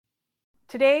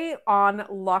Today on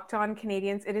Locked On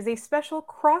Canadians, it is a special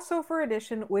crossover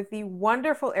edition with the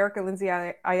wonderful Erica Lindsay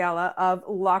Ayala of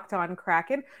Locked On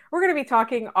Kraken. We're going to be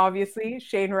talking, obviously,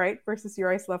 Shane Wright versus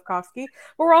Juraj Slafkovsky,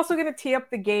 but we're also going to tee up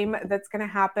the game that's going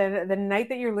to happen the night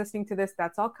that you're listening to this.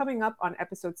 That's all coming up on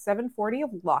episode 740 of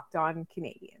Locked On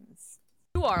Canadians.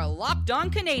 You are Locked On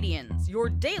Canadians, your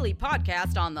daily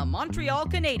podcast on the Montreal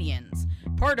Canadiens,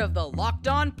 part of the Locked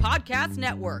On Podcast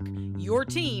Network, your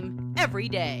team every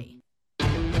day.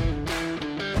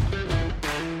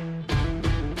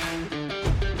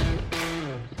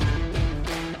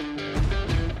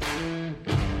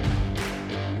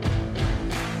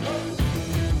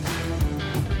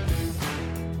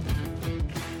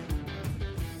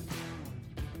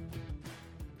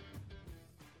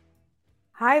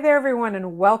 Hi there, everyone,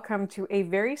 and welcome to a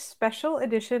very special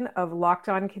edition of Locked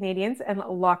On Canadians and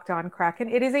Locked On Kraken.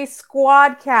 It is a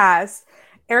squad cast.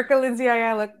 Erica Lindsay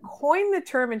Ayala coined the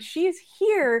term, and she's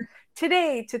here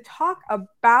today to talk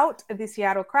about the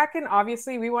Seattle Kraken.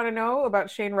 Obviously, we want to know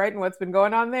about Shane Wright and what's been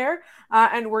going on there,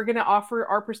 and we're going to offer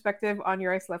our perspective on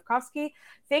Juraj Slafkovsky.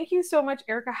 Thank you so much,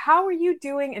 Erica. How are you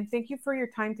doing? And thank you for your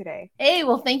time today. Hey,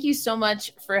 well, thank you so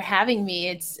much for having me.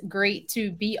 It's great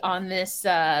to be on this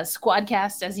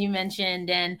squadcast, as you mentioned.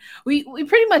 And we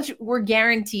pretty much were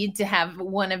guaranteed to have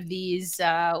one of these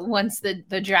once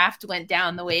the draft went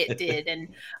down the way it did. And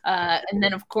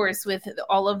then, of course, with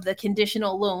all of the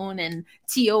conditional loan and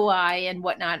TOI and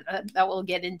whatnot that we'll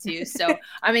get into. So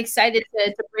I'm excited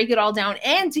to break it all down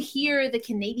and to hear the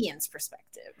Canadians'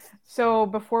 perspective. So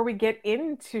before we get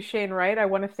into Shane Wright, I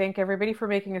want to thank everybody for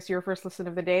making us your first listen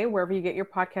of the day, wherever you get your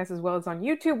podcast, as well as on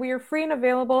YouTube. We are free and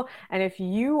available. And if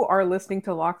you are listening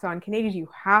to Locked On Canadians, you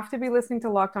have to be listening to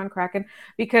Locked On Kraken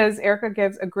because Erica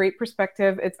gives a great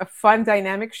perspective. It's a fun,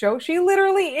 dynamic show. She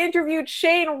literally interviewed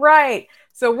Shane Wright.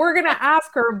 So we're going to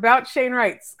ask her about Shane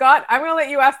Wright. Scott, I'm going to let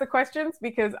you ask the questions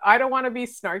because I don't want to be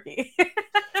snarky.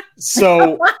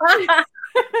 So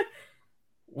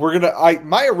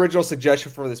my original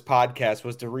suggestion for this podcast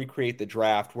was to recreate the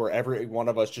draft where every one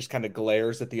of us just kind of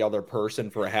glares at the other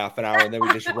person for a half an hour and then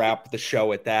we just wrap the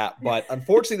show at that. But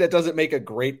unfortunately, that doesn't make a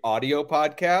great audio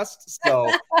podcast.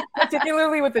 So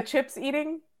particularly with the chips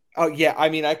eating. Oh, yeah. I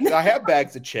mean, I have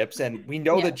bags of chips, and we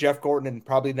know that Jeff Gordon and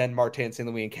probably then Martin St.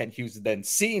 Louis and Kent Hughes have then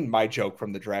seen my joke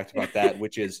from the draft about that,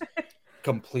 which is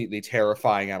completely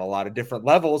terrifying on a lot of different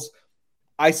levels.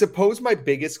 I suppose my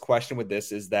biggest question with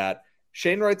this is that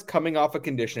Shane Wright's coming off a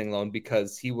conditioning loan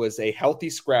because he was a healthy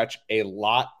scratch a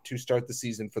lot to start the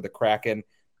season for the Kraken,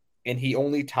 and he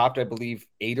only topped, I believe,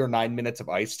 8 or 9 minutes of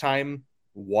ice time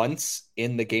once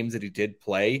in the games that he did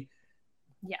play.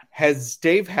 Yeah. Has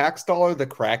Dave Hackstaller, the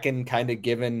Kraken, kind of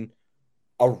given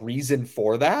a reason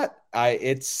for that?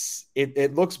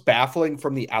 It looks baffling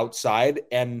from the outside,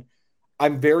 and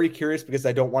I'm very curious because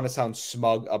I don't want to sound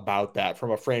smug about that from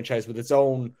a franchise with its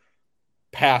own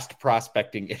past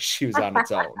prospecting issues on its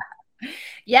own.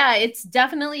 Yeah, it's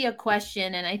definitely a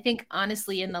question. And I think,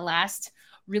 honestly, in the last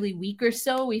really week or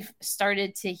so, we've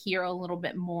started to hear a little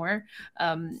bit more.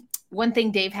 One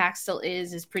thing Dave Hakstol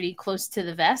is pretty close to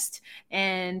the vest,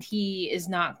 and he is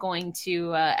not going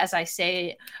to, as I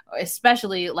say,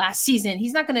 especially last season,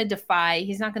 he's not going to defy.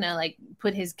 He's not going to like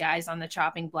put his guys on the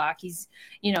chopping block. He's,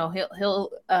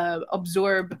 he'll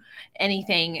absorb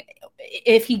anything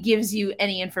if he gives you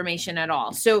any information at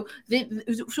all. So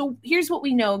here's what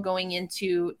we know going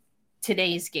into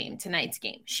tonight's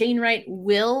game. Shane Wright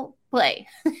will play.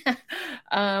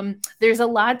 There's a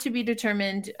lot to be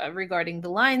determined regarding the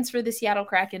lines for the Seattle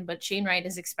Kraken, but Shane Wright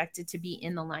is expected to be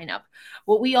in the lineup.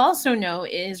 What we also know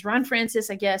is Ron Francis,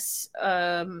 I guess,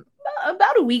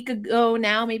 about a week ago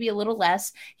now, maybe a little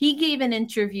less, he gave an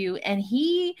interview and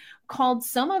he called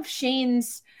some of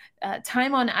Shane's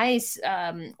time on ice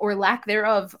or lack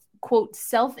thereof, quote,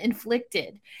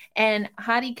 self-inflicted. And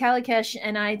Hadi Kalikesh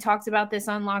and I talked about this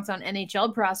on Locked On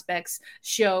NHL Prospects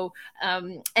show.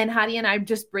 And Hadi and I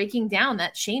just breaking down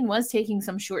that Shane was taking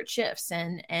some short shifts.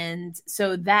 And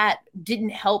so that didn't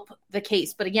help the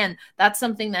case. But again, that's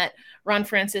something that Ron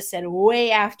Francis said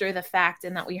way after the fact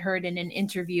and that we heard in an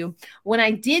interview. When I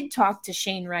did talk to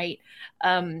Shane Wright,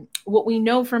 what we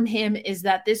know from him is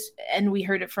that and we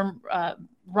heard it from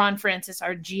Ron Francis,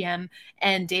 our GM,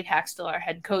 and Dave Hakstol, our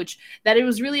head coach, that it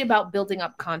was really about building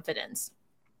up confidence.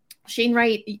 Shane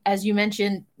Wright, as you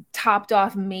mentioned, topped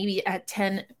off maybe at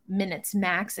 10 minutes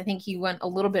max. I think he went a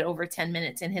little bit over 10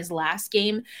 minutes in his last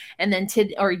game. And then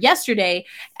yesterday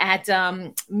at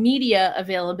media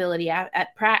availability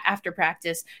after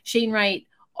practice, Shane Wright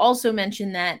also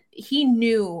mentioned that he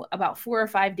knew about 4 or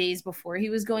 5 days before he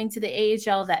was going to the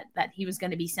AHL that he was going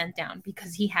to be sent down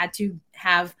because he had to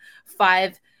have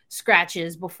 5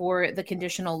 scratches before the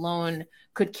conditional loan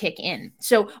could kick in.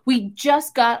 So we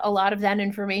just got a lot of that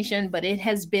information, but it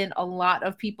has been a lot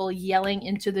of people yelling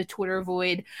into the Twitter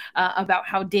void about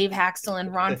how Dave Hakstol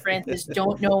and Ron Francis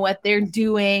don't know what they're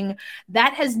doing.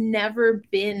 That has never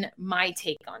been my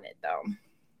take on it, though.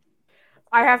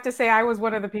 I have to say, I was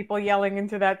one of the people yelling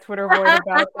into that Twitter void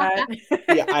about that.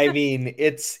 Yeah, I mean,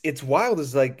 it's wild.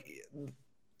 It's like,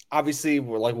 obviously,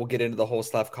 we'll get into the whole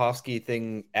Slafkovsky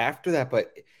thing after that,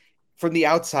 but from the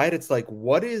outside, it's like,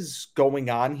 what is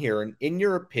going on here? And in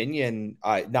your opinion,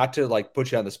 not to like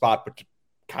put you on the spot, but to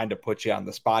kind of put you on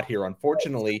the spot here,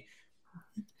 unfortunately,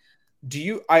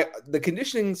 the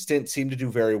conditioning stint seemed to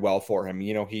do very well for him.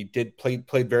 You know, he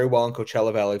played very well in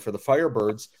Coachella Valley for the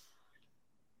Firebirds.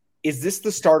 Is this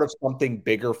the start of something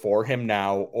bigger for him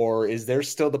now, or is there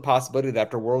still the possibility that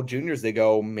after World Juniors they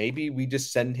go, maybe we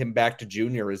just send him back to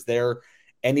junior? Is there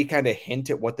any kind of hint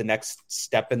at what the next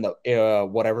step in the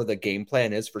whatever the game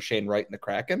plan is for Shane Wright and the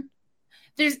Kraken?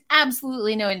 There's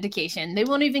absolutely no indication. They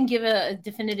won't even give a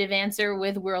definitive answer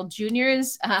with World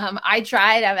Juniors. I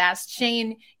tried. I've asked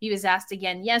Shane. He was asked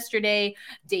again yesterday.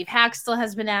 Dave Hakstol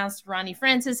has been asked. Ronnie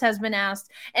Francis has been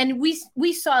asked. And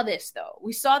we saw this, though.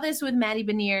 We saw this with Matty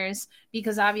Beniers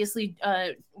because obviously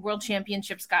World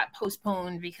Championships got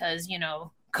postponed because, you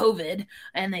know, COVID,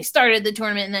 and they started the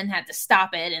tournament and then had to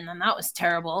stop it, and then that was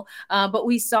terrible. But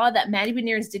we saw that Matty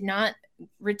Beniers did not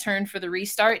return for the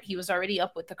restart. He was already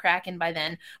up with the Kraken by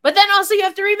then. But then also you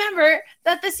have to remember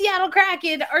that the Seattle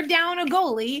Kraken are down a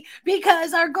goalie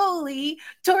because our goalie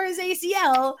tore his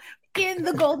ACL in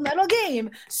the gold medal game.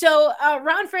 So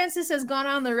Ron Francis has gone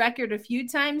on the record a few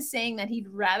times saying that he'd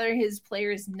rather his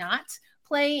players not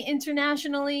play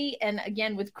internationally. And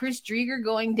again, with Chris Driedger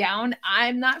going down,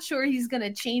 I'm not sure he's going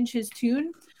to change his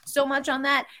tune so much on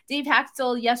that. Dave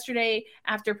Hakstol yesterday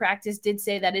after practice did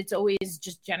say that it's always,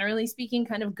 just generally speaking,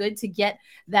 kind of good to get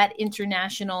that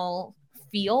international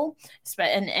feel.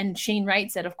 And Shane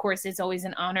Wright said, of course, it's always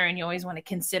an honor and you always want to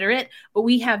consider it, but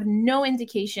we have no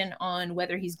indication on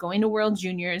whether he's going to World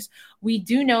Juniors. We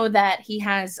do know that he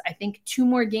has, I think, 2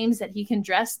 more games that he can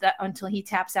dress that until he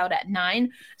taps out at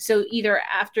 9. So either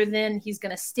after then he's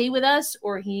going to stay with us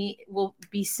or he will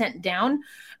be sent down.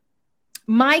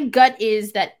 My gut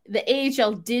is that the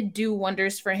AHL did do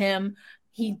wonders for him.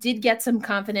 He did get some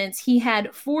confidence. He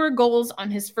had 4 goals on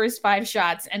his first 5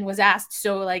 shots and was asked,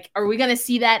 so like, are we going to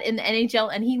see that in the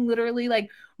NHL? And he literally like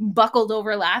buckled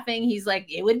over laughing. He's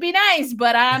like, it would be nice,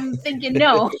 but I'm thinking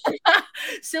no.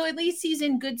 So at least he's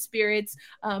in good spirits.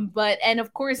 And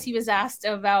of course he was asked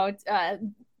about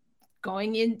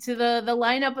going into the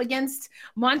lineup against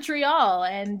Montreal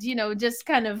and, you know, just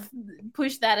kind of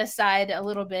push that aside a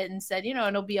little bit and said, you know,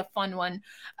 it'll be a fun one.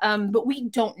 But we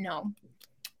don't know.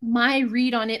 My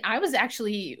read on it, I was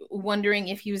actually wondering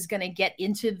if he was going to get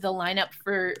into the lineup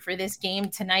for this game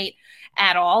tonight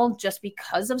at all, just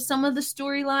because of some of the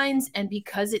storylines and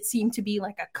because it seemed to be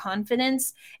like a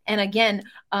confidence. And again,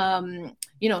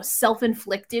 you know,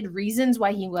 self-inflicted reasons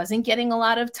why he wasn't getting a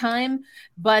lot of time.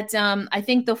 But I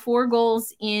think the 4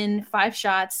 goals in 5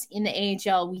 shots in the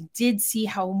AHL, we did see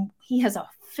how he has a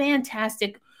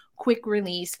fantastic quick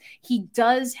release. He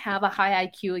does have a high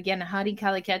IQ. Again, Hadi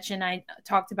Kalakech and I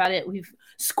talked about it. We've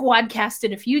squad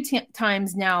casted a few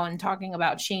times now and talking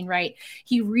about Shane Wright.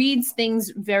 He reads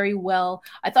things very well.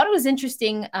 I thought it was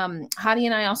interesting. Hadi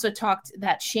and I also talked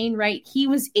that Shane Wright, he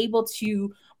was able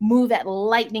to move at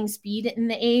lightning speed in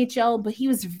the AHL, but he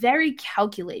was very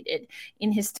calculated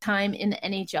in his time in the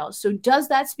NHL. So does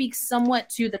that speak somewhat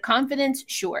to the confidence?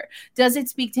 Sure. Does it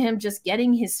speak to him just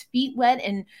getting his feet wet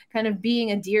and kind of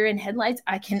being a deer in headlights?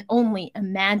 I can only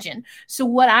imagine. So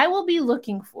what I will be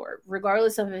looking for,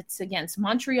 regardless of if it's against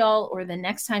Montreal or the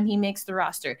next time he makes the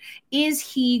roster, is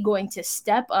he going to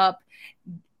step up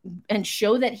and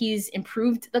show that he's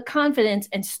improved the confidence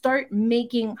and start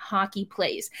making hockey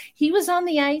plays? He was on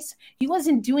the ice. He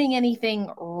wasn't doing anything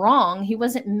wrong. He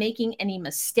wasn't making any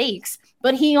mistakes,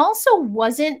 but he also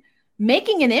wasn't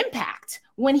making an impact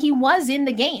when he was in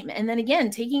the game. And then again,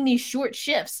 taking these short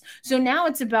shifts. So now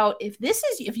it's about, if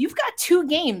you've got 2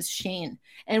 games, Shane,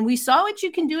 and we saw what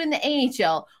you can do in the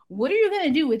AHL, what are you going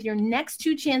to do with your next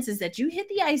 2 chances that you hit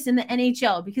the ice in the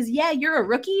NHL? Because yeah, you're a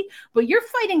rookie, but you're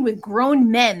fighting with grown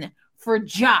men for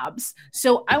jobs.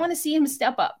 So I want to see him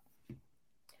step up.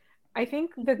 I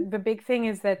think the big thing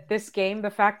is that this game, the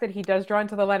fact that he does draw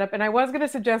into the lineup, and I was going to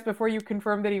suggest before you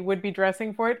confirmed that he would be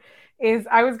dressing for it, is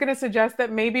I was going to suggest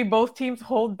that maybe both teams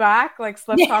hold back, like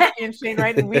Slafkovsky and Shane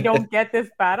Wright, and we don't get this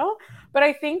battle. But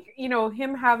I think, you know,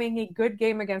 him having a good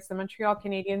game against the Montreal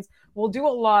Canadiens will do a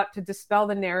lot to dispel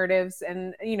the narratives.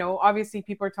 And, you know, obviously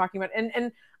people are talking about,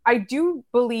 and I do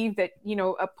believe that,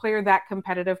 a player that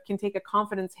competitive can take a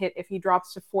confidence hit if he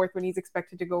drops to fourth when he's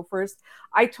expected to go first.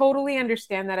 I totally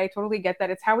understand that. I totally get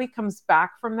that. It's how he comes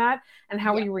back from that and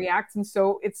how he reacts. And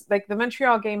so it's like the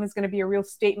Montreal game is going to be a real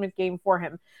statement game for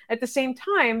him. At the same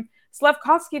time,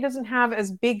 Slafkovsky doesn't have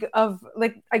as big of,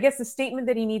 I guess the statement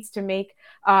that he needs to make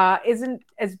isn't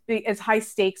as big, as high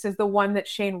stakes as the one that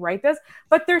Shane Wright does.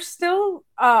 But there's still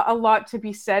a lot to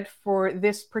be said for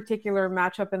this particular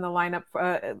matchup in the lineup,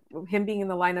 him being in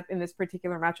the lineup in this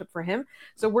particular matchup for him.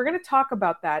 So we're going to talk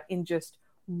about that in just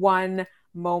one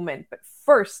moment. But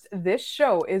first, this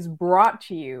show is brought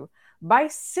to you by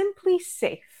Simply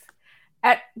Safe.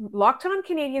 At Locked On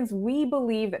Canadians, we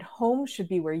believe that home should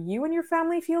be where you and your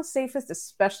family feel safest,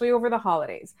 especially over the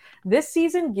holidays. This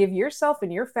season, give yourself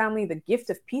and your family the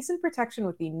gift of peace and protection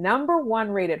with the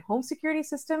 #1 rated home security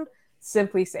system,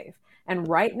 Simply Safe. And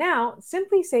right now,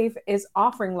 Simply Safe is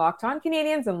offering Locked On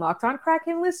Canadians and Locked On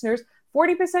Kraken listeners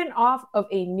 40% off of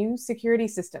a new security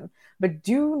system. But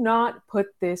do not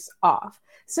put this off.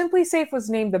 Simply Safe was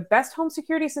named the best home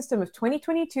security system of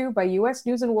 2022 by US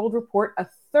News & World Report a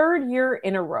third year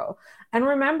in a row. And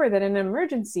remember that in an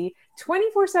emergency,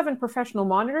 24/7 professional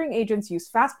monitoring agents use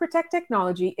Fast Protect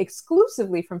technology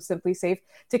exclusively from Simply Safe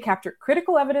to capture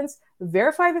critical evidence,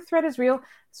 verify the threat is real,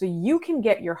 so you can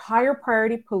get your higher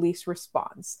priority police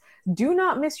response. Do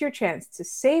not miss your chance to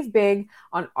save big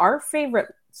on our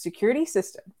favorite security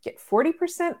system. Get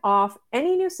 40% off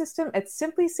any new system at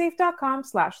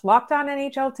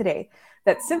simplysafe.com/LockedOnNHL today.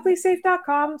 That's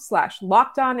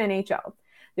simplysafe.com/LockedOnNHL.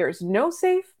 There is no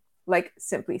safe like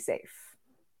Simply Safe.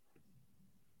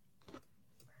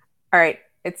 All right,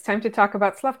 it's time to talk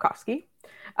about Slafkovsky.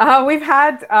 We've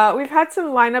had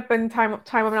some lineup and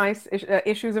time of ice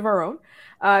issues of our own.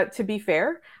 To be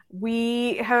fair,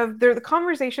 we have the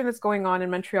conversation that's going on in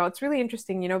Montreal. It's really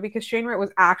interesting, because Shane Wright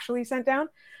was actually sent down.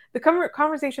 The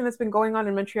conversation that's been going on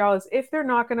in Montreal is if they're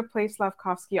not going to play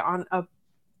Slafkovsky on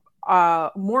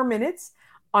more minutes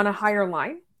on a higher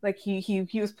line, like he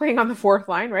was playing on the fourth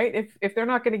line, right? If they're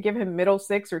not going to give him middle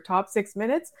six or top 6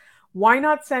 minutes, why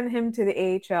not send him to the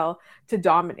AHL to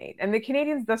dominate? And the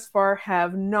Canadians thus far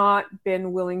have not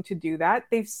been willing to do that.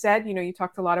 They've said, you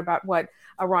talked a lot about what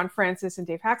Ron Francis and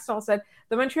Dave Haxtell said.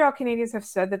 The Montreal Canadiens have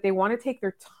said that they want to take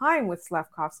their time with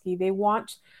Slafkovsky. They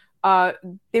want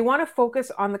to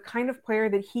focus on the kind of player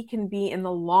that he can be in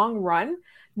the long run,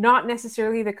 not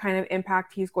necessarily the kind of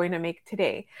impact he's going to make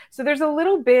today. So there's a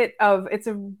little bit of, it's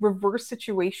a reverse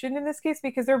situation in this case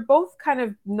because they're both kind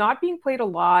of not being played a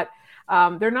lot.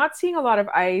 They're not seeing a lot of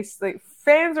ice. Like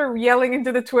fans are yelling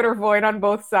into the Twitter void on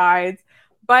both sides,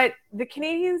 but the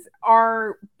Canadians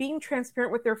are being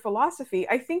transparent with their philosophy.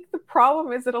 I think the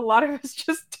problem is that a lot of us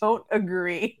just don't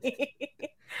agree.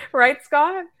 Right,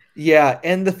 Scott? Yeah,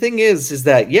 and the thing is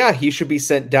that, he should be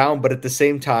sent down, but at the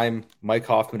same time, Mike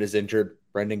Hoffman is injured.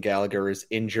 Brendan Gallagher is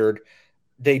injured.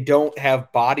 They don't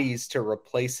have bodies to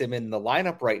replace him in the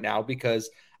lineup right now because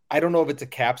I don't know if it's a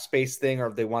cap space thing or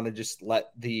if they want to just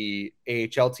let the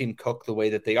AHL team cook the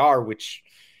way that they are, which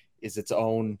is its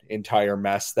own entire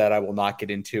mess that I will not get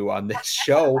into on this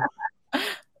show.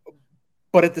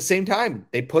 But at the same time,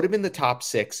 they put him in the top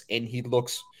 6 and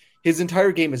his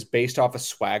entire game is based off of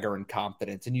swagger and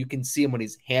confidence. And you can see him when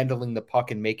he's handling the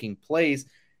puck and making plays.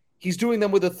 He's doing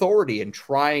them with authority and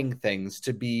trying things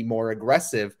to be more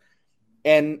aggressive.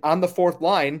 And on the fourth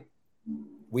line,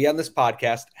 we on this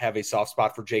podcast have a soft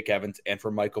spot for Jake Evans and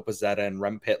for Michael Pezzetta and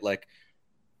Rem Pitlick.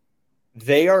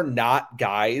 They are not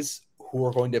guys who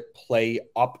are going to play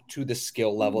up to the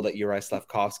skill level that Juraj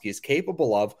Slafkovsky is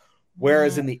capable of.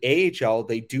 Whereas in the AHL,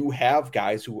 they do have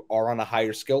guys who are on a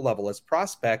higher skill level as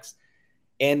prospects.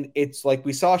 And it's like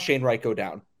we saw Shane Wright go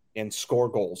down and score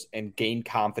goals and gain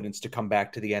confidence to come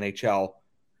back to the NHL.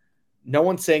 No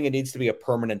one's saying it needs to be a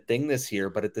permanent thing this year,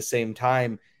 but at the same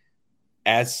time,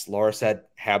 as Laura said,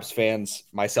 Habs fans,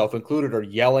 myself included, are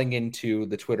yelling into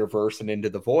the Twitterverse and into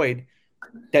the void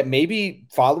that maybe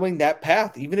following that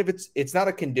path, even if it's not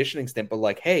a conditioning stint, but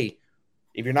like, hey,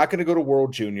 if you're not going to go to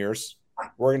World Juniors,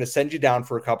 we're going to send you down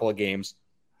for a couple of games,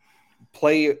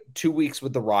 play 2 weeks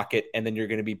with the Rocket, and then you're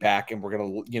going to be back and we're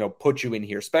going to, put you in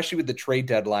here, especially with the trade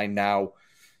deadline now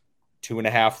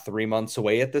 2.5, 3 months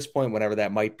away at this point, whenever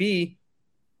that might be.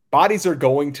 Bodies are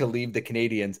going to leave the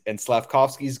Canadiens, and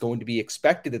Slafkovsky is going to be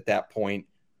expected at that point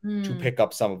to pick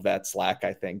up some of that slack,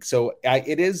 I think. So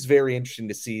it is very interesting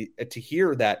to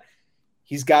hear that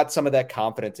he's got some of that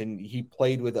confidence and he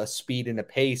played with a speed and a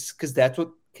pace because that's what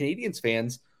Canadiens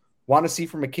fans want to see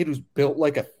from a kid who's built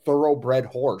like a thoroughbred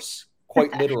horse,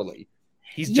 quite literally.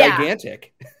 He's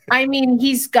gigantic. I mean,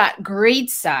 he's got great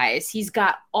size. He's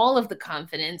got all of the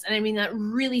confidence. And I mean, that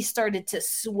really started to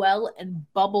swell and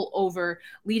bubble over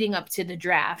leading up to the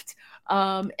draft.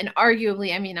 And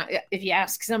arguably, I mean, if you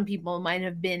ask some people, it might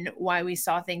have been why we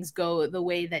saw things go the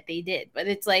way that they did. But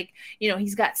it's like,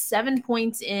 he's got 7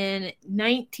 points in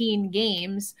 19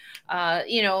 games,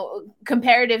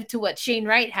 comparative to what Shane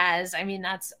Wright has. I mean,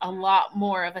 that's a lot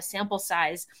more of a sample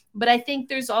size. But I think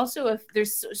there's also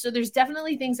there's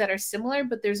definitely things that are similar,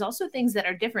 but there's also things that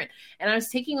are different. And I was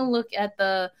taking a look at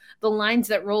the lines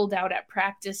that rolled out at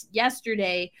practice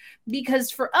yesterday,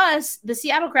 because for us, the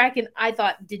Seattle Kraken, I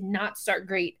thought, did not start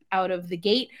great out of the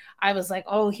gate. I was like,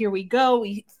 oh, here we go.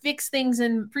 We fixed things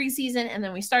in preseason, and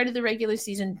then we started the regular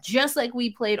season just like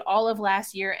we played all of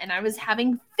last year, and I was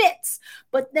having fits.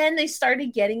 But then they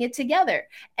started getting it together.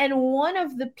 And one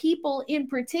of the people in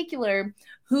particular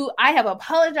who I have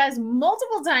apologized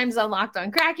multiple times on Locked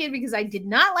On Kraken because I did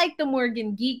not like the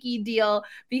Morgan Geekie deal,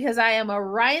 because I am a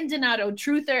Ryan Donato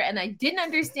truther and I didn't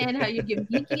understand how you give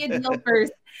Geekie a deal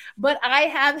first. But I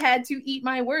have had to eat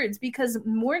my words because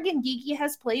Morgan Geekie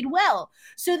has played well.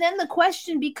 So then the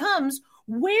question becomes,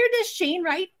 where does Shane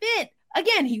Wright fit?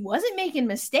 Again, he wasn't making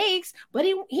mistakes, but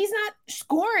he's not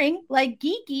scoring like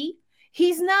Geekie.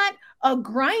 He's not a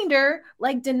grinder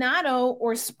like Donato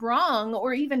or Sprong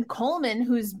or even Coleman,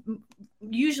 who's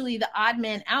usually the odd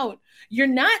man out. You're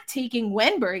not taking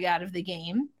Wenberg out of the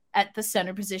game at the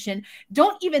center position.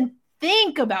 Don't even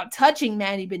think about touching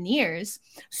Matty Beniers.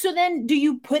 So then do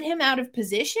you put him out of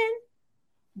position?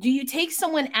 Do you take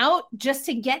someone out just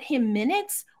to get him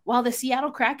minutes while the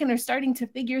Seattle Kraken are starting to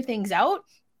figure things out?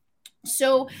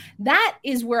 So that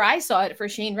is where I saw it for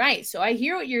Shane Wright. So I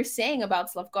hear what you're saying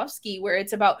about Slafkovsky, where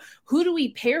it's about who do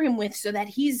we pair him with so that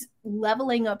he's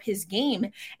leveling up his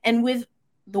game. And with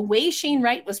the way Shane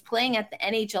Wright was playing at the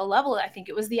NHL level, I think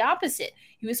it was the opposite.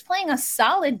 He was playing a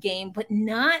solid game, but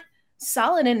not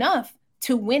solid enough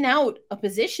to win out a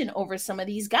position over some of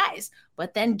these guys.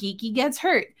 But then Geekie gets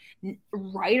hurt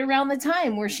right around the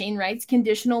time where Shane Wright's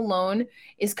conditional loan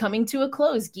is coming to a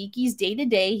close. Geekie's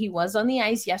day-to-day. He was on the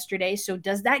ice yesterday. So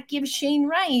does that give Shane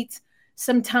Wright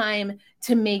some time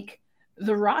to make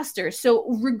the roster? So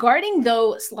regarding,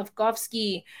 though,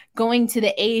 Slafkovsky going to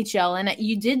the AHL, and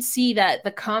you did see that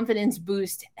the confidence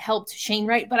boost helped Shane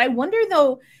Wright. But I wonder,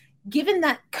 though, given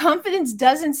that confidence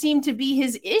doesn't seem to be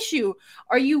his issue,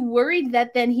 are you worried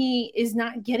that then he is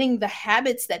not getting the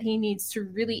habits that he needs to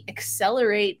really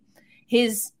accelerate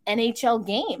his NHL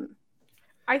game?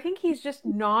 I think he's just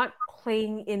not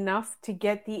playing enough to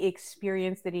get the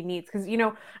experience that he needs. Because,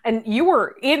 and you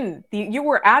were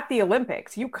at the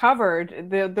Olympics. You covered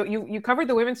you covered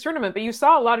the women's tournament, but you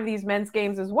saw a lot of these men's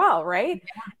games as well, right?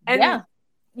 And yeah.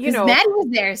 Maddie was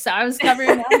there, so I was covering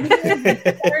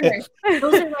that.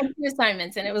 Those are my 2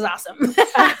 assignments, and it was awesome.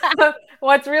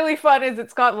 What's really fun is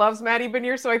that Scott loves Matty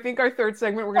Beniers, so I think our third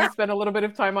segment we're going to spend a little bit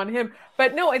of time on him.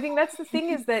 But no, I think that's the thing,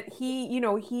 is that he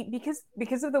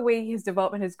because of the way his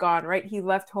development has gone, right? He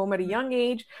left home at a young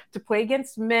age to play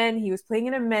against men. He was playing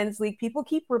in a men's league. People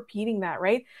keep repeating that,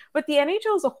 right? But the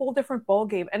NHL is a whole different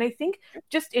ballgame, and I think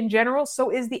just in general, so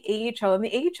is the AHL, and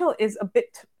the AHL is a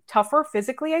bit tougher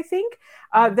physically, I think,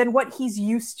 than what he's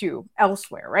used to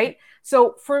elsewhere, right?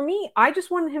 So for me, I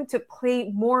just wanted him to play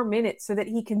more minutes so that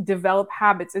he can develop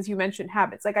habits, as you mentioned,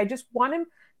 habits. Like, I just want him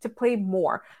to play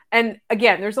more. And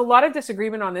again, there's a lot of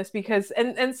disagreement on this because,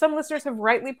 and some listeners have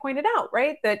rightly pointed out,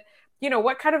 right, that,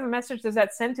 what kind of a message does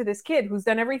that send to this kid who's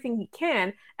done everything he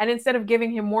can, and instead of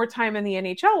giving him more time in the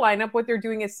NHL lineup, what they're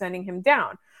doing is sending him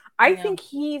down. I think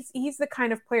he's the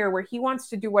kind of player where he wants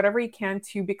to do whatever he can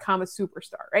to become a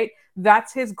superstar, right?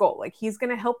 That's his goal. Like, he's going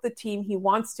to help the team. He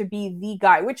wants to be the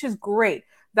guy, which is great.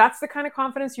 That's the kind of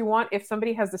confidence you want if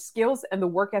somebody has the skills and the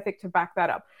work ethic to back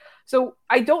that up. So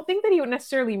I don't think that he would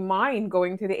necessarily mind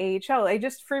going to the AHL.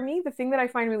 For me, the thing that I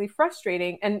find really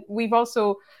frustrating, and we've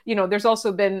also, there's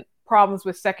also been problems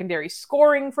with secondary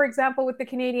scoring, for example, with the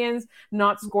Canadians,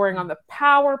 not scoring on the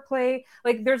power play.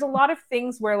 Like, there's a lot of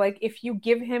things where, like, if you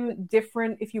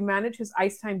manage his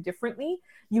ice time differently,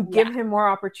 you give him more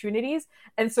opportunities.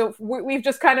 And so we've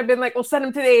just kind of been like, we'll send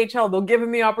him to the AHL. They'll give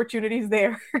him the opportunities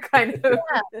there, kind of.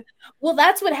 Yeah. Well,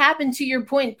 that's what happened, to your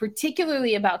point,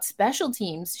 particularly about special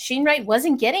teams. Shane Wright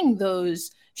wasn't getting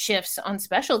those shifts on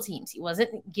special teams. He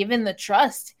wasn't given the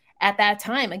trust at that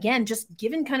time. Again, just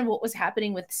given kind of what was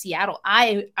happening with Seattle,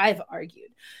 I've argued.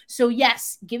 So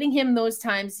yes, giving him those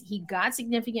times, he got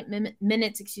significant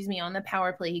minutes, on the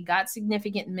power play. He got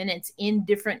significant minutes in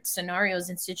different scenarios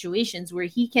and situations where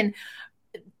he can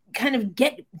kind of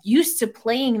get used to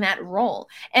playing that role.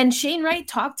 And Shane Wright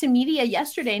talked to media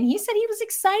yesterday, and he said he was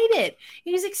excited.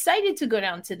 He was excited to go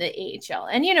down to the AHL.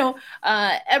 And,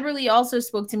 Eberle also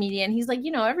spoke to media, and he's like,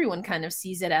 everyone kind of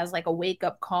sees it as like a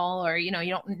wake-up call, or, you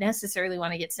don't necessarily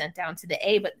want to get sent down to the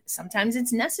A, but sometimes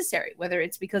it's necessary, whether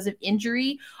it's because of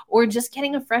injury or just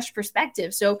getting a fresh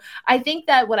perspective. So I think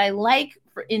that what I like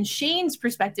in Shane's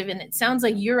perspective, and it sounds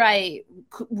like Uri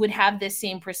would have this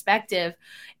same perspective,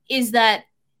 is that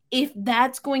if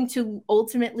that's going to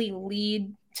ultimately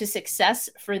lead to success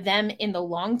for them in the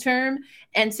long term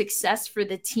and success for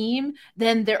the team,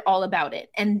 then they're all about it.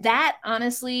 And that,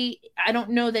 honestly, I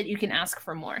don't know that you can ask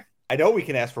for more. I know we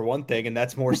can ask for one thing, and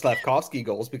that's more Slafkovsky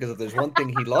goals, because if there's one thing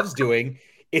he loves doing,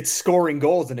 it's scoring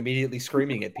goals and immediately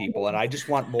screaming at people. And I just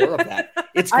want more of that.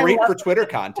 It's great for Twitter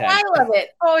content. I love it.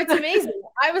 Oh, it's amazing.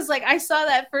 I was like, I saw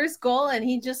that first goal, and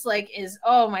he just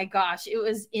oh my gosh, it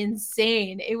was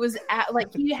insane. It was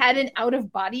like he had an out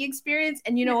of body experience.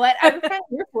 And you know what? I'm kind of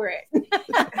here for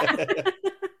it.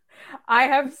 I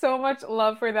have so much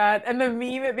love for that. And the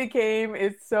meme it became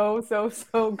is so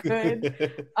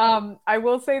good. I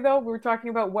will say, though, we were talking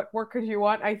about what more could you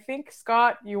want. I think,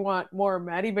 Scott, you want more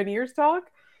Matty Beniers talk.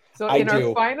 So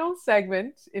our final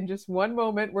segment, in just one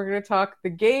moment, we're going to talk the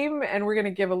game, and we're going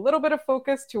to give a little bit of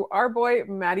focus to our boy,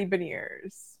 Matty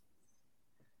Beniers.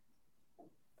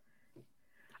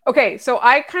 Okay, so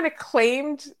I kind of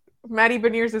claimed Matty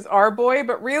Beniers is our boy,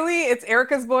 but really it's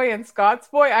Erica's boy and Scott's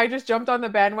boy. I just jumped on the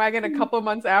bandwagon a couple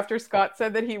months after Scott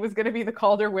said that he was going to be the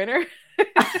Calder winner.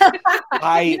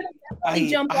 I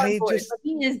jump on board, but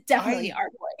he is definitely our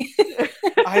boy.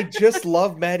 I just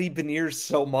love Matty Beniers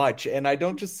so much, and I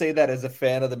don't just say that as a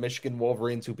fan of the Michigan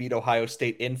Wolverines, who beat Ohio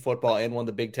State in football and won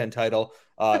the Big Ten title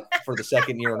for the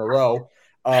second year in a row.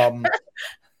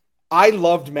 I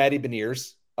loved Matty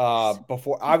Beniers.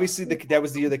 Before, obviously, that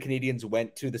was the year the Canadians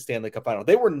went to the Stanley Cup final.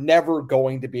 They were never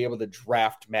going to be able to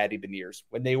draft Matty Beniers.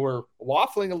 When they were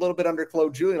waffling a little bit under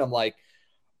Claude Julien, I'm like,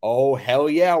 oh, hell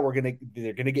yeah,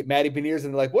 they're gonna get Matty Beniers.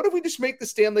 And they're like, what if we just make the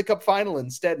Stanley Cup final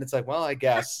instead? And it's like, well, I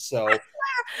guess so.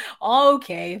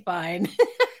 Okay, fine.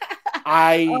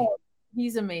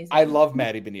 He's amazing. I love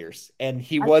Matty Beniers, and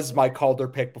he was my Calder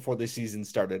pick before the season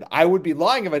started. I would be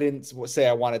lying if I didn't say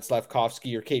I wanted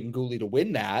Slafkovsky or Caden Gooley to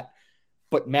win that.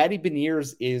 But Matty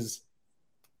Beniers is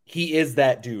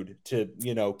that dude, to,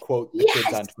 quote the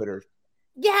kids on Twitter.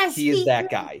 Yes. He is that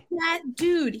guy. That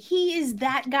dude. He is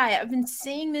that guy. I've been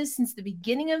saying this since the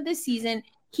beginning of the season.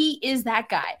 He is that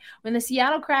guy. When the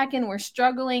Seattle Kraken were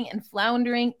struggling and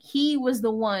floundering, he was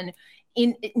the one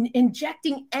in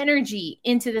injecting energy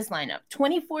into this lineup.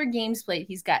 24 games played.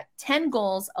 He's got 10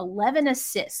 goals, 11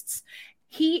 assists.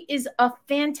 He is a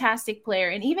fantastic player.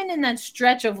 And even in that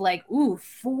stretch of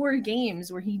 4 games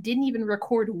where he didn't even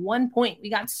record 1 point, we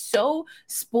got so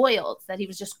spoiled that he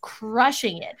was just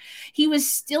crushing it. He was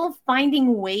still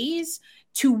finding ways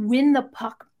to win the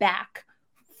puck back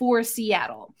for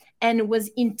Seattle, and was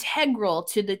integral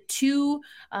to the 2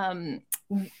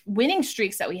 winning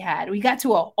streaks that we had. We got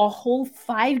to a whole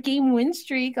 5-game win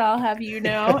streak, I'll have you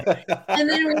know. And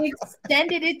then we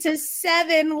extended it to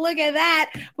 7. Look at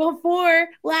that. Before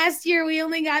last year, we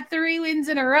only got 3 wins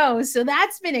in a row. So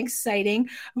that's been exciting.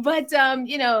 But,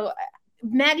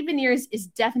 Matty Beniers is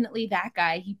definitely that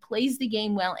guy. He plays the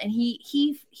game well, and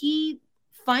he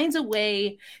finds a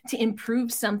way to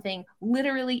improve something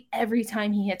literally every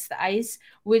time he hits the ice,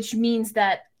 which means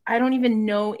that I don't even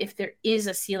know if there is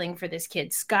a ceiling for this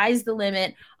kid. Sky's the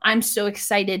limit. I'm so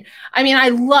excited. I mean, I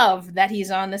love that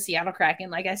he's on the Seattle Kraken.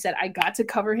 Like I said, I got to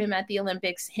cover him at the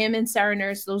Olympics. Him and Sarah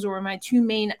Nurse, those were my 2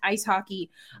 main ice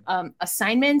hockey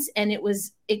assignments, and it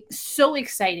was so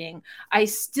exciting. I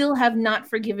still have not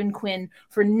forgiven Quinn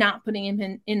for not putting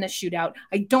him in the shootout.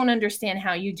 I don't understand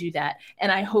how you do that,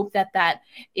 and I hope that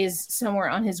is somewhere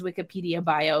on his Wikipedia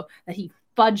bio, that he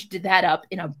fudged that up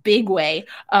in a big way.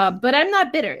 But I'm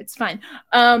not bitter. It's fine.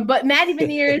 But Matty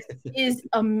Beniers is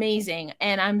amazing.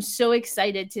 And I'm so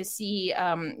excited to see,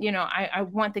 I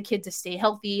want the kid to stay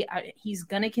healthy. He's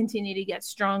going to continue to get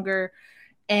stronger.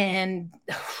 And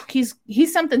he's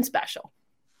something special.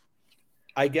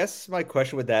 I guess my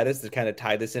question with that is to kind of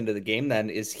tie this into the game then.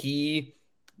 Is he,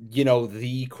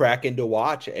 the Kraken to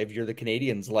watch if you're the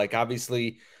Canadians? Like,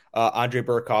 obviously, Andre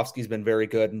Burakovsky's been very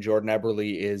good, and Jordan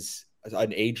Eberle is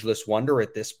an ageless wonder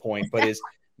at this point, but is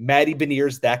Matty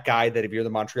Beniers that guy that if you're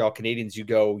the Montreal Canadiens,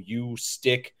 you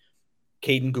stick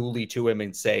Caden Gooley to him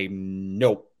and say,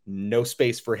 nope, no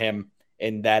space for him,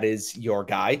 and that is your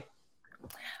guy?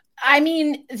 I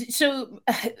mean, so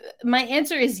my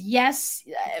answer is yes,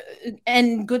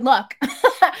 and good luck.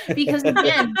 Because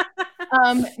again,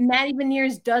 Matty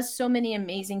Beniers does so many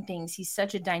amazing things. He's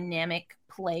such a dynamic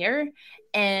player.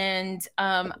 And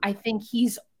I think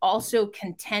he's also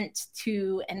content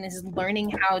to and is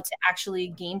learning how to actually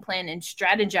game plan and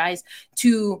strategize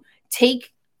to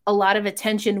take a lot of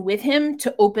attention with him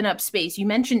to open up space. You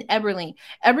mentioned Eberle.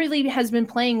 Eberle has been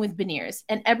playing with Beniers,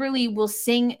 and Eberle will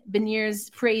sing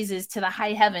Beniers' praises to the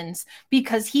high heavens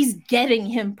because he's getting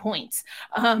him points.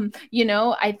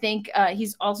 I think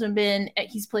he's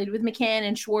played with McCann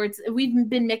and Schwartz. We've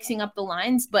been mixing up the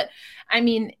lines, but I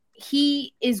mean,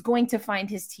 he is going to find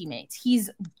his teammates. He's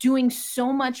doing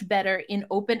so much better in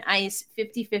open ice,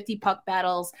 50-50 puck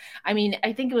battles. I mean,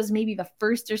 I think it was maybe the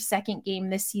first or second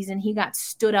game this season. He got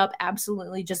stood up,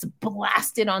 absolutely just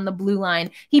blasted on the blue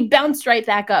line. He bounced right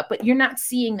back up, but you're not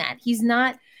seeing that. He's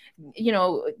not,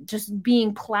 just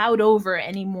being plowed over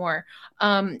anymore.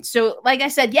 So like I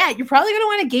said, yeah, you're probably going to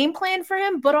want a game plan for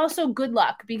him, but also good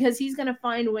luck because he's going to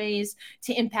find ways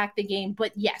to impact the game.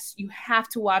 But yes, you have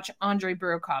to watch Andre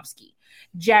Burakovsky,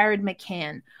 Jared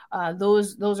McCann.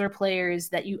 Those are players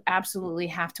that you absolutely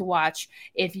have to watch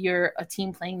if you're a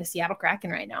team playing the Seattle Kraken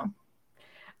right now.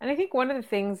 And I think one of the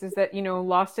things is that,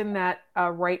 lost in that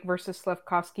Wright versus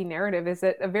Slafkovsky narrative is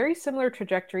that a very similar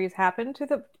trajectory has happened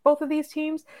to both of these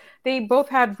teams. They both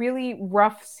had really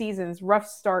rough seasons, rough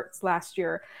starts last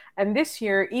year. And this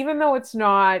year, even though it's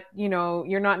not,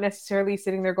 you're not necessarily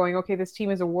sitting there going, okay, this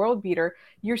team is a world beater,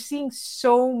 you're seeing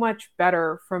so much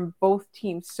better from both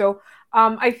teams. So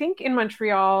I think in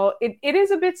Montreal, it is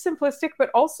a bit simplistic,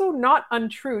 but also not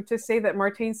untrue to say that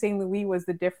Martin St. Louis was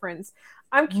the difference.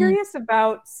 I'm curious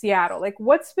about Seattle. Like,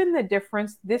 what's been the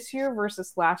difference this year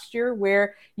versus last year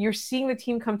where you're seeing the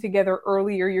team come together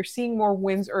earlier, you're seeing more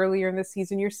wins earlier in the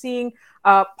season, you're seeing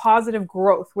positive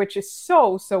growth, which is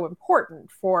so, so important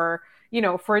for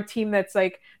a team that's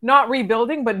like not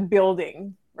rebuilding, but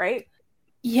building, right?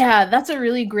 Yeah, that's a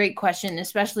really great question,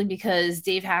 especially because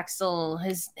Dave Hakstol,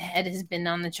 his head has been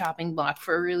on the chopping block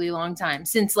for a really long time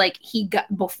since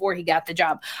before he got the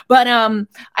job. But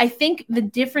I think the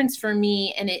difference for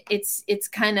me, and it's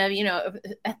kind of,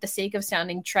 at the sake of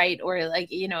sounding trite or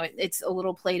it's a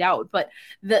little played out, but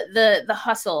the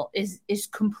hustle is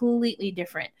completely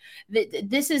different.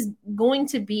 This is going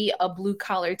to be a blue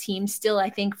collar team still, I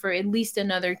think, for at least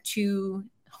another two,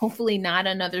 hopefully not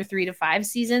another 3 to 5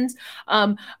 seasons.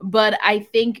 But I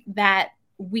think that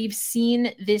we've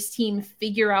seen this team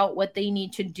figure out what they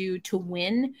need to do to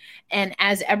win. And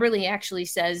as Eberle actually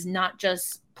says, not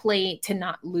just play to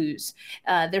not lose.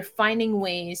 They're finding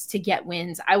ways to get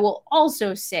wins. I will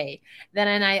also say that,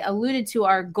 and I alluded to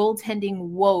our goaltending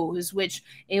woes, which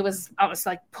I was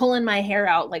like pulling my hair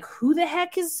out, like, who the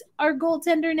heck is our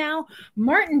goaltender now?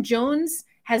 Martin Jones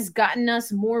has gotten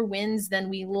us more wins than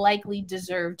we likely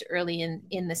deserved early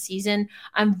in the season.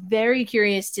 I'm very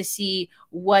curious to see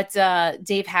what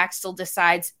Dave Hakstol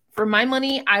decides. For my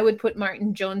money, I would put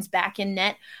Martin Jones back in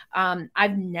net.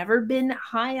 I've never been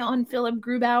high on Philip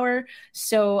Grubauer,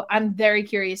 so I'm very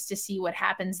curious to see what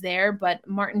happens there. But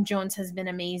Martin Jones has been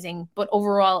amazing. But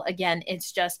overall, again,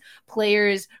 it's just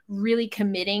players really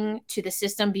committing to the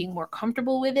system, being more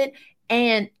comfortable with it,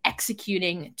 and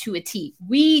executing to a T.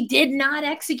 We did not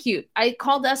execute. I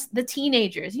called us the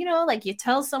teenagers. Like you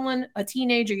tell someone, a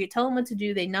teenager, you tell them what to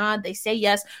do, they nod, they say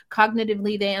yes,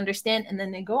 cognitively they understand, and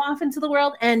then they go off into the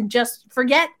world and just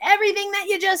forget everything that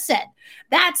you just said.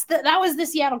 That was the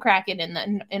Seattle Kraken in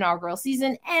the inaugural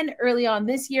season and early on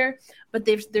this year, but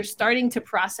they're starting to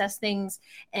process things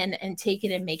and take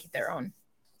it and make it their own.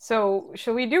 So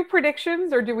shall we do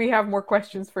predictions or do we have more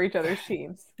questions for each other's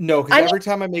teams? No, because every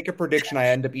time I make a prediction, I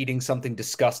end up eating something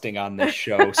disgusting on this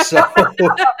show. So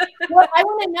well, I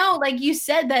want to know, like you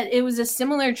said, that it was a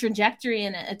similar trajectory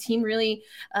and a team really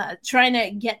trying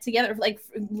to get together. Like,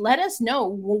 let us know,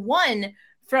 one,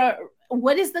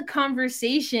 what is the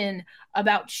conversation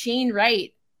about Shane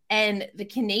Wright and the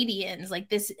Canadiens, like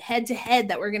this head-to-head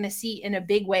that we're going to see in a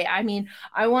big way? I mean,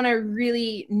 I want to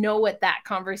really know what that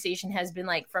conversation has been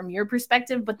like from your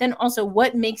perspective, but then also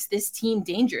what makes this team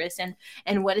dangerous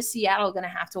and what is Seattle going to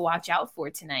have to watch out for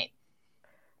tonight?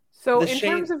 So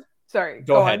terms of, sorry,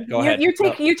 go ahead.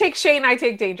 You take Shane, I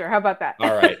take danger. How about that?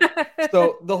 All right.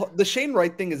 So the Shane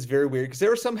Wright thing is very weird because there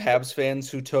were some Habs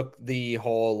fans who took the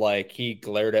whole, like, he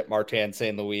glared at Martin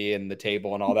St. Louis and the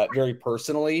table and all that very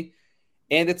personally.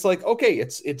 And it's like, okay,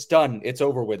 it's done. It's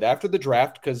over with after the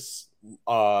draft, because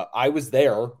I was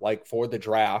there like for the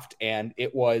draft, and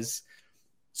it was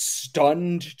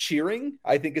stunned cheering,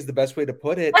 I think is the best way to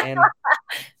put it. And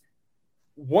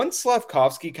once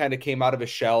Slavkovsky kind of came out of his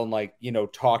shell and like, you know,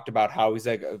 talked about how he's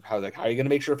like, how are you going to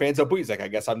make sure fans up? He's like, I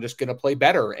guess I'm just going to play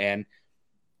better. And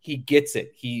he gets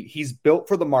it. He's built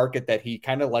for the market that he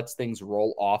kind of lets things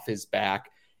roll off his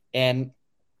back, and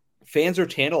fans are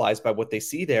tantalized by what they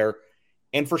see there.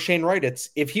 And for Shane Wright, it's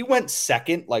if he went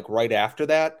second, like right after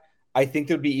that, I think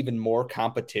there'd be even more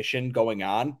competition going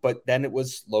on. But then it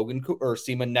was Simon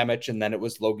Nemec, and then it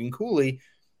was Logan Cooley,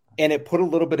 and it put a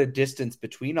little bit of distance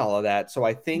between all of that. So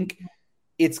I think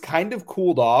it's kind of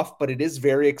cooled off, but it is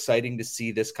very exciting to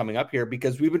see this coming up here,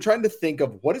 because we've been trying to think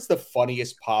of what is the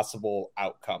funniest possible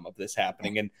outcome of this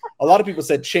happening. And a lot of people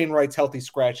said Shane Wright's healthy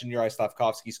scratch and Juraj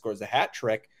Slavkovsky scores a hat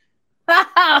trick.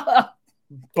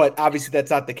 But obviously that's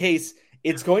not the case.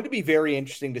 It's going to be very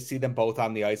interesting to see them both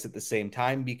on the ice at the same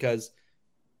time, because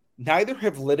neither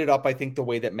have lit it up, I think, the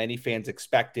way that many fans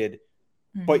expected,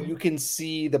 but you can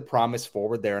see the promise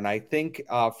forward there. And I think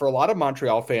for a lot of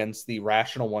Montreal fans, the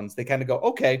rational ones, they kind of go,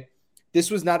 okay, this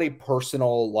was not a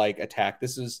personal like attack.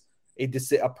 This is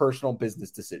a personal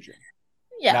business decision,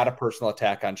 not a personal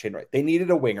attack on Shane Wright. They needed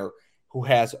a winger who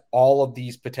has all of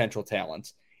these potential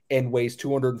talents and weighs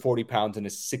 240 pounds and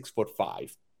is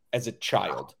 6'5" as a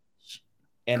child.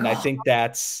 And I think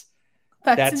that's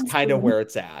kind of where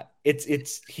it's at.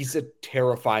 He's a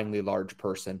terrifyingly large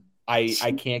person.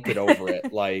 I can't get over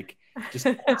it. Like, just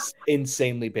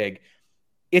insanely big.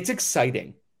 It's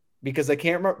exciting because I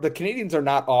can't remember. The Canadiens are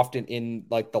not often in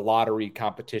like the lottery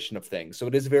competition of things. So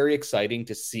it is very exciting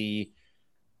to see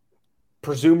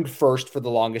presumed first for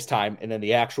the longest time, and then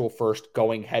the actual first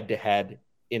going head to head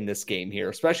in this game here,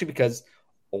 especially because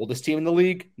oldest team in the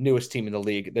league, newest team in the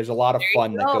league. There's a lot of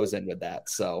fun that goes in with that.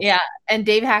 So yeah. And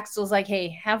Dave Haxtell's like, hey,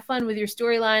 have fun with your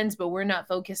storylines, but we're not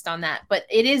focused on that. But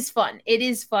it is fun. It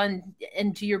is fun.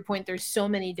 And to your point, there's so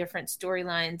many different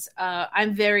storylines.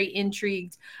 I'm very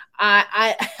intrigued.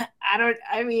 I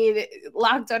mean,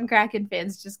 Locked on Kraken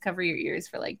fans, just cover your ears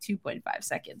for like 2.5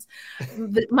 seconds.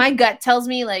 My gut tells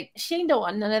me like, Shane don't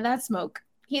want none of that smoke.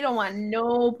 He don't want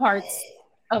no parts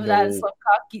of that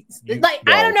Slavkovsky.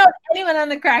 I don't know if anyone on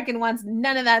the Kraken wants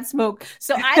none of that smoke.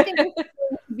 So I think it's going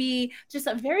to be just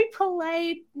a very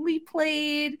politely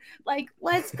played, like,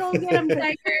 let's go get him,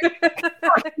 Tiger.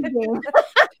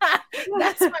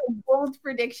 That's my bold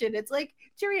prediction. It's like,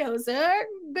 cheerio, sir.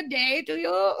 Good day to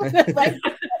you. Like,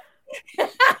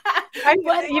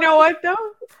 you know what though?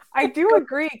 I do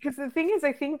agree, because the thing is,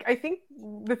 I think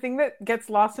the thing that gets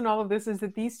lost in all of this is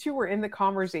that these two were in the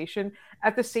conversation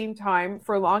at the same time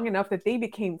for long enough that they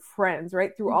became friends,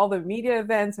 right? Through all the media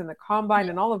events and the combine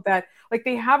and all of that. Like,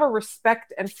 they have a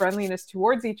respect and friendliness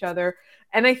towards each other.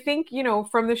 And I think, you know,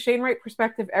 from the Shane Wright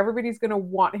perspective, everybody's going to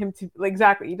want him to, like,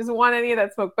 exactly. He doesn't want any of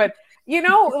that smoke, but, you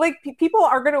know, like, people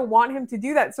are going to want him to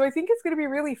do that. So I think it's going to be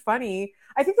really funny.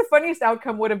 I think the funniest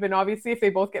outcome would have been obviously if they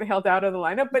both get held out of the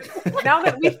lineup. But now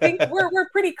that we think we're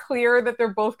pretty clear that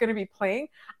they're both going to be playing,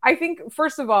 I think,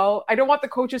 first of all, I don't want the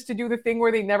coaches to do the thing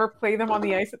where they never play them on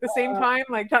the ice at the same time.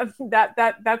 Like,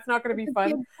 that's not going to be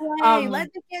fun.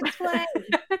 Let the kids play.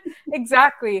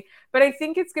 Exactly. But I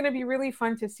think it's going to be really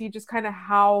fun to see just kind of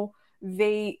how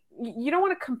you don't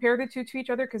want to compare the two to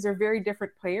each other because they're very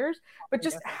different players, but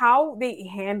just how they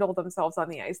handle themselves on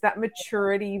the ice, that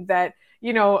maturity that,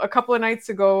 you know, a couple of nights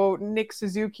ago, Nick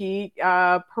Suzuki,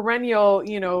 perennial,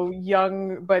 you know,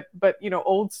 young, but, you know,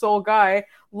 old soul guy,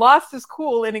 lost his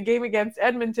cool in a game against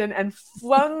Edmonton and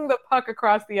flung the puck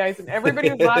across the ice, and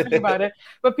everybody was laughing about it.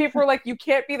 But people were like, you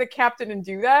can't be the captain and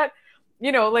do that.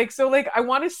 You know, like, so, like, I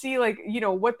want to see, like, you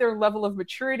know, what their level of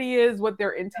maturity is, what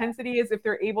their intensity is, if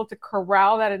they're able to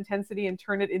corral that intensity and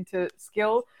turn it into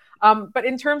skill. But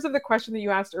in terms of the question that you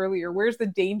asked earlier, where's the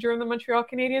danger in the Montreal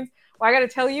Canadiens? Well, I got to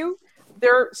tell you,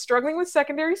 they're struggling with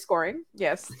secondary scoring.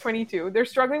 Yes, 22. They're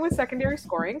struggling with secondary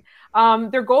scoring.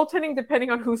 Their goaltending, depending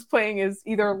on who's playing, is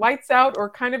either lights out or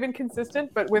kind of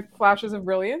inconsistent, but with flashes of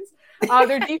brilliance.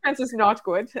 Their defense is not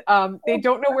good. They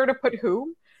don't know where to put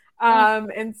who.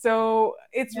 And so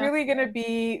it's really going to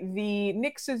be the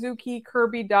Nick Suzuki,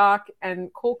 Kirby Dach,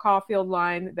 and Cole Caulfield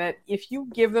line that if you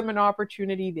give them an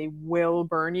opportunity, they will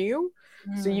burn you.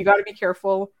 So you got to be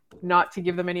careful not to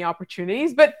give them any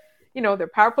opportunities. But, you know, their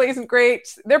power play isn't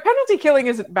great. Their penalty killing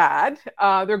isn't bad.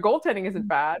 Their goaltending isn't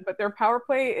bad, but their power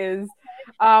play is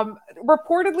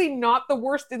reportedly not the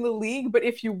worst in the league. But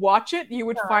if you watch it, you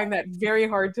would find that very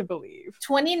hard to believe.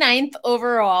 29th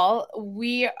overall.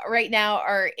 We right now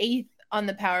are 8th on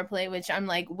the power play, which I'm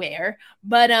like, where?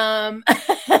 But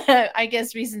I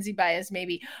guess recency bias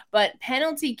maybe. But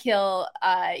penalty kill,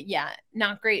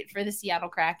 not great for the Seattle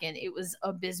Kraken. It was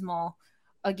abysmal.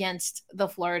 against the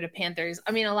Florida Panthers.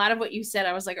 I mean, a lot of what you said,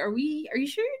 I was like, are you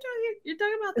sure you're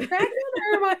talking about the Kraken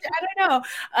or about, I don't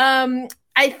know.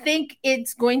 I think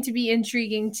it's going to be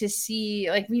intriguing to see,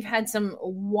 like, we've had some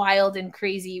wild and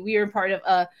crazy, we were part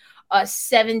of a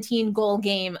 17 goal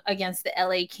game against the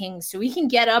LA Kings. So we can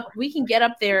get up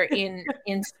there in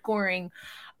scoring.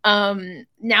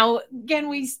 Now can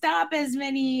we stop as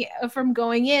many from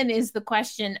going in is the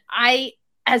question.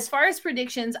 As far as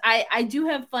predictions, I do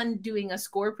have fun doing a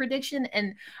score prediction,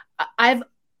 and I've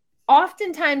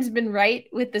oftentimes been right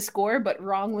with the score, but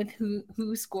wrong with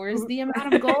who scores the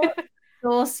amount of goals. So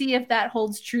we'll see if that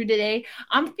holds true today.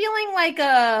 I'm feeling like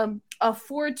a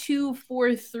 4-2,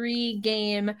 4-3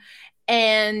 game.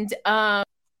 And I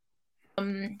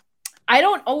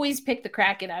don't always pick the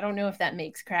Kraken. I don't know if that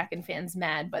makes Kraken fans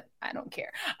mad, but I don't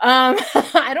care.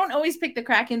 I don't always pick the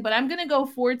Kraken, but I'm going to go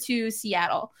 4-2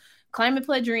 Seattle. Climate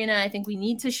Pledge Arena, I think we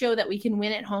need to show that we can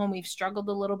win at home. We've struggled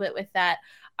a little bit with that.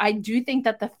 I do think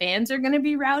that the fans are going to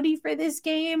be rowdy for this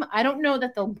game. I don't know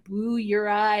that they'll boo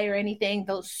Uri or anything.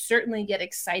 They'll certainly get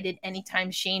excited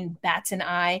anytime Shane bats an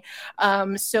eye.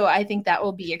 So I think that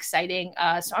will be exciting.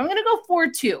 So I'm going to go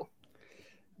 4-2.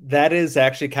 That is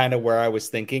actually kind of where I was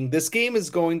thinking. This game is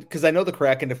going, because I know the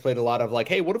Kraken have played a lot of like,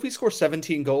 hey, what if we score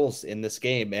 17 goals in this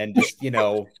game? And just,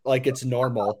 like it's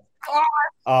normal.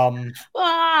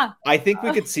 I think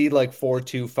we could see like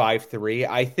 4-2, 5-3.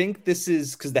 I think this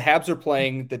is because the Habs are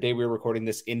playing the day we were recording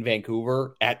this in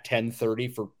Vancouver at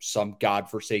 10:30 for some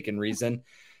godforsaken reason.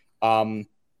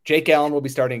 Jake Allen will be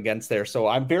starting against there. So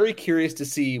I'm very curious to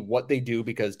see what they do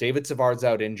because David Savard's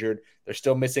out injured. They're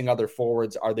still missing other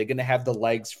forwards. Are they going to have the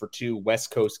legs for 2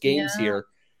 West Coast games here?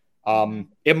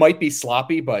 It might be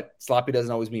sloppy, but sloppy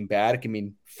doesn't always mean bad. It can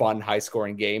mean fun,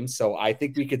 high-scoring games. So I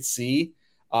think we could see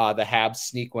the Habs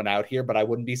sneak one out here, but I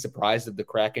wouldn't be surprised if the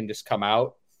Kraken just come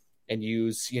out and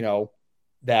use,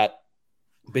 that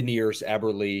Beniers,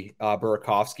 Eberle,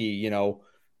 Burakovsky,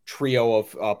 trio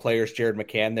of players, Jared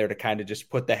McCann there to kind of just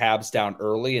put the Habs down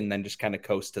early and then just kind of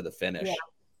coast to the finish. Yeah.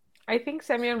 I think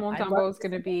Semyon Montembeault is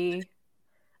going to be,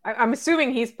 I'm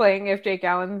assuming he's playing if Jake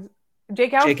Allen's the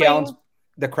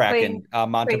Kraken.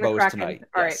 Montembeault is tonight.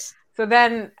 All right. So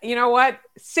then, you know what?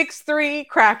 6-3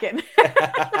 Kraken.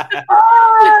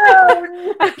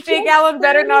 Jake Allen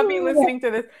better not be listening to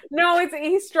this. No,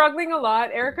 he's struggling a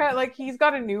lot. Erica, like he's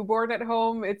got a newborn at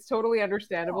home. It's totally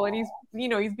understandable. And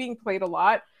he's being played a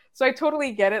lot. So I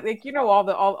totally get it. Like, all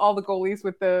the goalies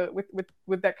with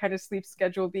that kind of sleep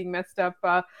schedule being messed up.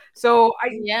 Martin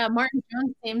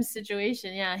Jones, same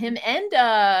situation. Yeah. Him and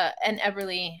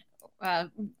Eberle.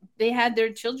 They had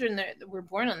their children that were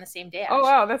born on the same day. Actually. Oh,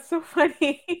 wow. That's so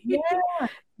funny.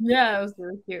 Yeah, it was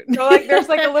really cute. So like there's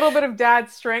like a little bit of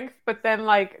dad strength, but then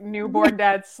like newborn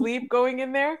dad sleep going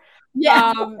in there.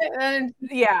 Yeah.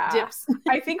 Dips.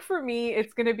 I think for me,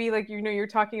 it's going to be like, you're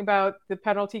talking about the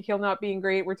penalty kill not being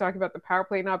great. We're talking about the power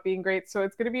play not being great. So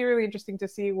it's going to be really interesting to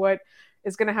see what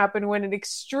is going to happen when an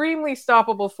extremely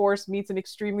stoppable force meets an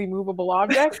extremely movable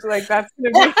object. Like that's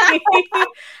going to be, be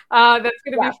fun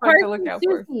to look out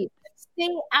for. Stay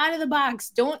out of the box.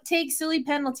 Don't take silly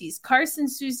penalties. Carson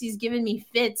Soucy's giving me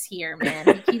fits here, man.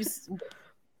 He keeps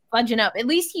fudging up. At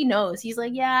least he knows. He's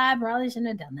like, yeah, I probably shouldn't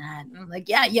have done that. And I'm like,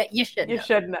 yeah, you should. You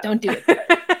shouldn't. Don't do it.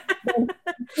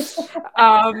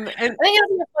 And I think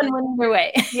it'll be a fun one either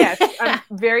way. Yes, I'm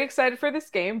very excited for this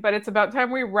game, but it's about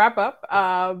time we wrap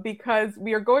up because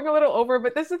we are going a little over.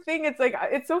 But this is the thing;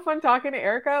 it's so fun talking to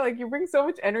Erica. Like you bring so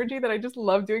much energy that I just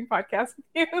love doing podcasts with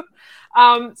you.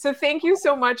 So thank you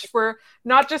so much for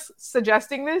not just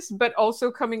suggesting this, but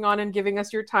also coming on and giving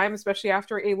us your time, especially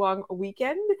after a long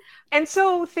weekend. And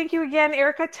so thank you again,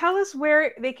 Erica. Tell us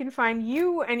where they can find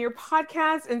you and your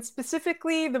podcast, and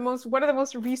specifically one of the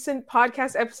most recent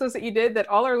podcast episodes that you did that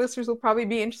all our listeners will probably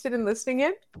be interested in listening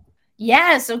in.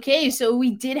 Yes. Okay. So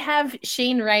we did have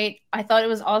Shane Wright. I thought it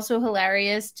was also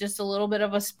hilarious. Just a little bit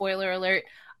of a spoiler alert.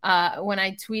 When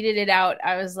I tweeted it out,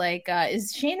 I was like,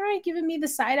 is Shane Wright giving me the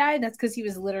side eye? That's because he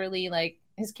was literally like,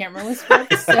 his camera was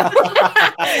flipped. So.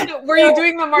 Were you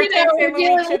doing the Martin St.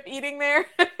 Louis chip eating there?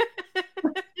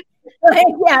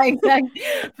 Yeah, exactly.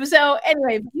 So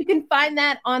anyway, you can find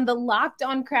that on the Locked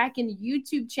On Kraken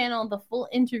YouTube channel. The full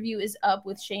interview is up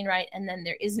with Shane Wright, and then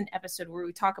there is an episode where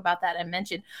we talk about that. I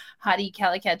mentioned Hadi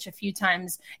Kalakech a few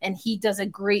times, and he does a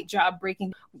great job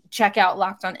check out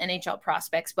Locked On NHL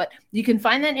Prospects. But you can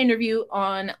find that interview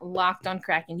on Locked On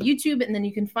Kraken YouTube, and then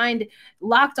you can find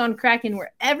Locked On Kraken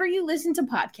wherever you listen to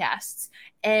podcasts.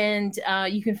 And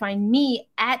you can find me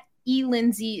at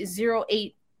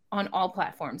elindsay08 on all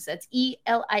platforms. That's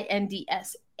ELINDSAY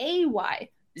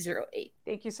 08.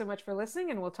 Thank you so much for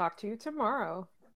listening, and we'll talk to you tomorrow.